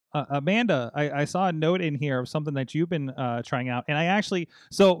Amanda, I saw a note in here of something that you've been trying out, and I actually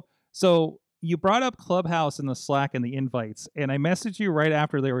so you brought up Clubhouse in the Slack and the invites, and I messaged you right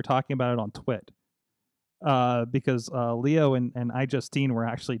after they were talking about it on Twit, because Leo and I Justine were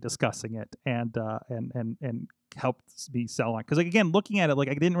actually discussing it, and helped me sell on. Because like, again, looking at it, like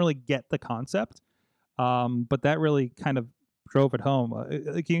I didn't really get the concept, but that really kind of drove it home.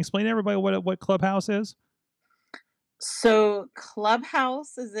 Can you explain to everybody what Clubhouse is? So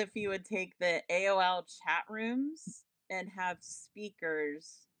Clubhouse is if you would take the AOL chat rooms and have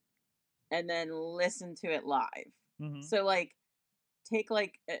speakers and then listen to it live. Mm-hmm. So like take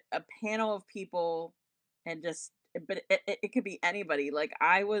like a panel of people and just but it could be anybody. Like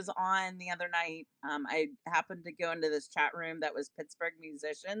I was on the other night, I happened to go into this chat room that was Pittsburgh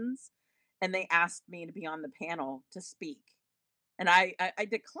musicians and they asked me to be on the panel to speak. And I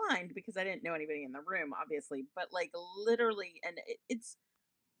declined because I didn't know anybody in the room, obviously. But like literally, and it's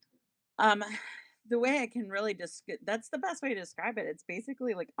um the way I can really just that's the best way to describe it. It's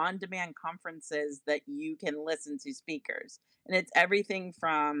basically like on demand conferences that you can listen to speakers, and it's everything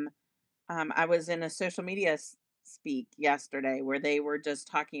from I was in a social media speak yesterday where they were just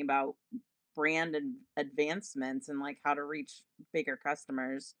talking about brand advancements and like how to reach bigger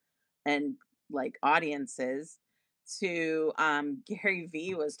customers and like audiences to Gary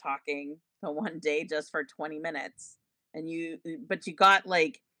V was talking the one day just for 20 minutes and but you got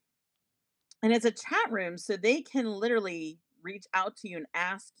like and it's a chat room so they can literally reach out to you and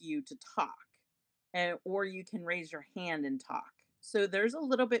ask you to talk and or you can raise your hand and talk. So there's a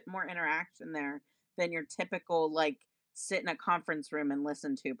little bit more interaction there than your typical like sit in a conference room and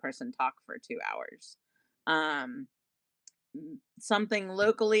listen to a person talk for 2 hours. Um Something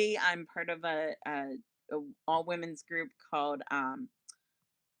locally, I'm part of a all women's group called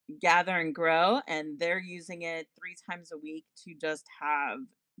Gather and Grow and they're using it 3 times a week to just have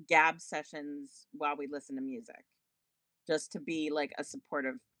gab sessions while we listen to music, just to be like a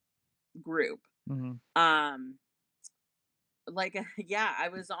supportive group. Mm-hmm. Um Like, yeah, I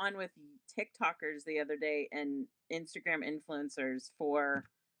was on with TikTokers the other day and Instagram influencers for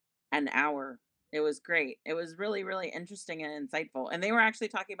an hour. It was great. It was really, really interesting and insightful. And they were actually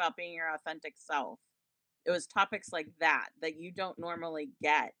talking about being your authentic self. It was topics like that that you don't normally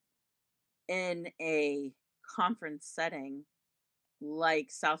get in a conference setting like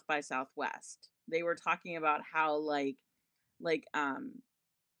South by Southwest. They were talking about how like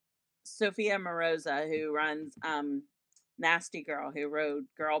Sophia Moroza, who runs Nasty Girl, who wrote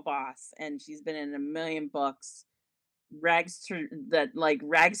Girl Boss, and she's been in a million books, rags to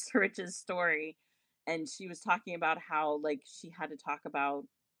riches story. And she was talking about how like she had to talk about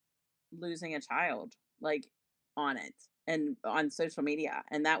losing a child, like on it and on social media.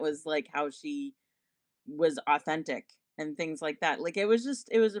 And that was like how she was authentic and things like that. Like it was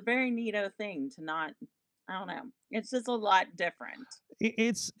a very neato thing to not I don't know. It's just a lot different.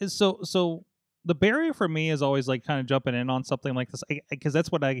 It's so the barrier for me is always like kind of jumping in on something like this, because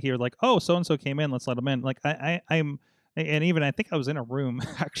that's what I hear, like, oh, so and so came in, let's let them in. Like I'm and even I think I was in a room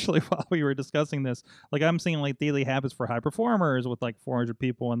actually while we were discussing this. Like I'm seeing like daily habits for high performers with like 400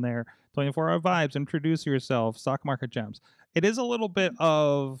 people in there, 24-hour vibes, introduce yourself, stock market gems. It is a little bit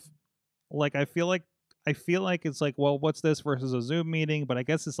of like I feel like it's like, well, what's this versus a Zoom meeting? But I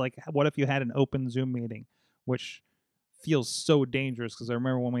guess it's like, what if you had an open Zoom meeting, which feels so dangerous, because I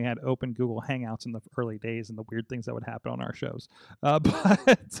remember when we had open Google Hangouts in the early days and the weird things that would happen on our shows. But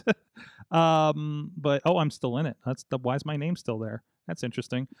oh, I'm still in it. Why is my name still there? That's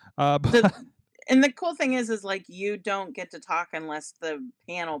interesting. The But and the cool thing is like you don't get to talk unless the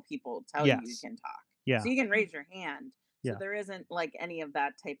panel people tell you you yes, can talk. yeah, So you can raise your hand. So yeah. there isn't like any of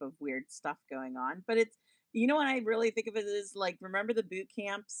that type of weird stuff going on. But it's you know what I really think of it as like remember the boot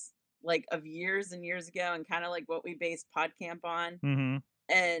camps like of years and years ago and kind of like what we based PodCamp on Mm-hmm.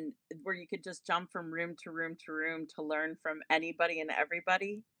 and where you could just jump from room to room to room to learn from anybody and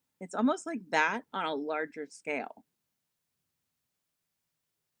everybody. It's almost like that on a larger scale.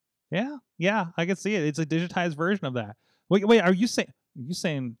 Yeah, yeah, I can see it. It's a digitized version of that. Wait, are you saying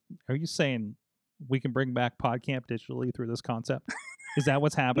we can bring back PodCamp digitally through this concept? Is that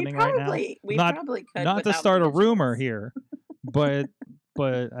what's happening right now? We Not probably could not to without the start a rumor visuals. here, but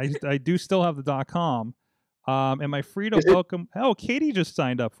I do still have the .com. Am I free to Is it welcome? Oh, Katie just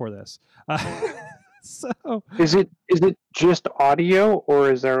signed up for this. So is it just audio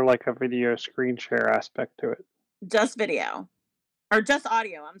or is there like a video screen share aspect to it? Just video. Or just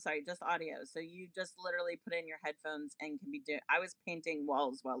audio, I'm sorry, just audio. So you just literally put in your headphones and can be doing I was painting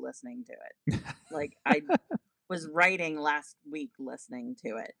walls while listening to it. Like I was writing last week listening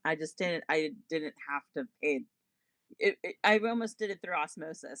to it. I didn't have to pay I almost did it through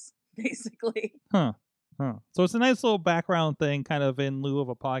osmosis, basically. Huh. So it's a nice little background thing, kind of in lieu of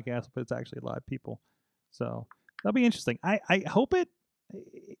a podcast, but it's actually live people. So that'll be interesting. I hope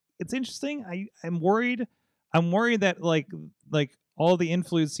it's interesting. I'm worried. I'm worried that like all the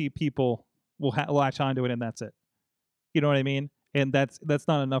influency people will latch onto it, and that's it. You know what I mean? And that's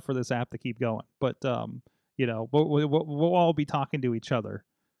not enough for this app to keep going. But you know, we'll all be talking to each other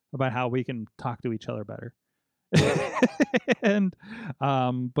about how we can talk to each other better. And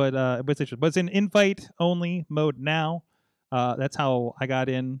but it's interesting. But it's in invite only mode now. That's how I got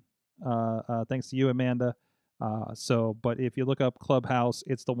in. Thanks to you, Amanda. So, but if you look up Clubhouse,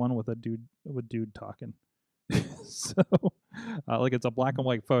 it's the one with a dude talking. So, like it's a black and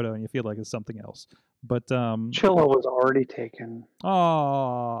white photo, and you feel like it's something else. But Chilla was already taken.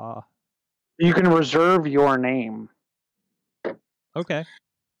 oh, You can reserve your name. okay.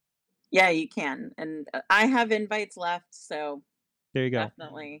 Yeah, you can, and I have invites left, so There you go.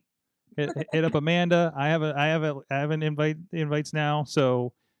 definitely. Hit up Amanda. I have an invites now,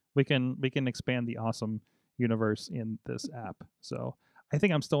 so we can expand the awesome universe in this app. So I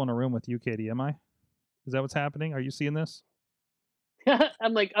think I'm still in a room with you, Katie. Am I? Is that what's happening? Are you seeing this?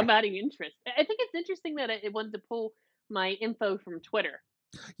 I'm like, I'm adding interest. I think it's interesting that it wanted to pull my info from Twitter.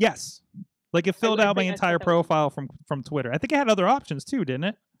 Yes. Like it filled out my entire profile from Twitter. I think it had other options too, didn't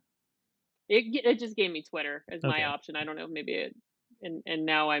it? It just gave me Twitter as my option. I don't know, maybe it, and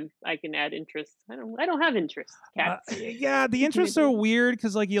now I can add interests. I don't have interests. Yeah, the interests are weird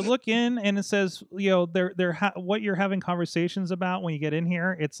because like you look in and it says, you know, they're what you're having conversations about when you get in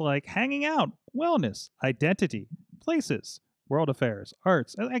here. It's like hanging out, wellness, identity, places, world affairs,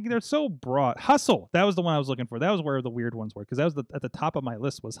 arts. Like they're so broad. Hustle. That was the one I was looking for. That was where the weird ones were because that was at the top of my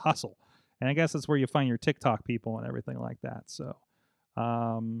list was hustle, and I guess that's where you find your TikTok people and everything like that. So.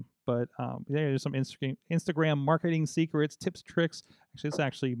 But there's some Instagram marketing secrets, tips, tricks. Actually, this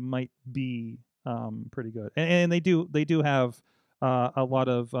actually might be pretty good, and they do have a lot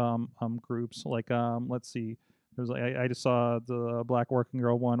of groups. Like let's see, there's I just saw the Black Working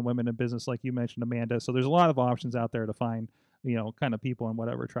Girl one, Women in Business, like you mentioned, Amanda. So there's a lot of options out there to find, you know, kind of people in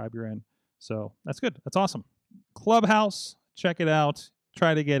whatever tribe you're in. So that's good. That's awesome. Clubhouse, check it out.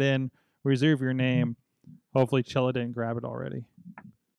 Try to get in. Reserve your name. Hopefully, Chilla didn't grab it already.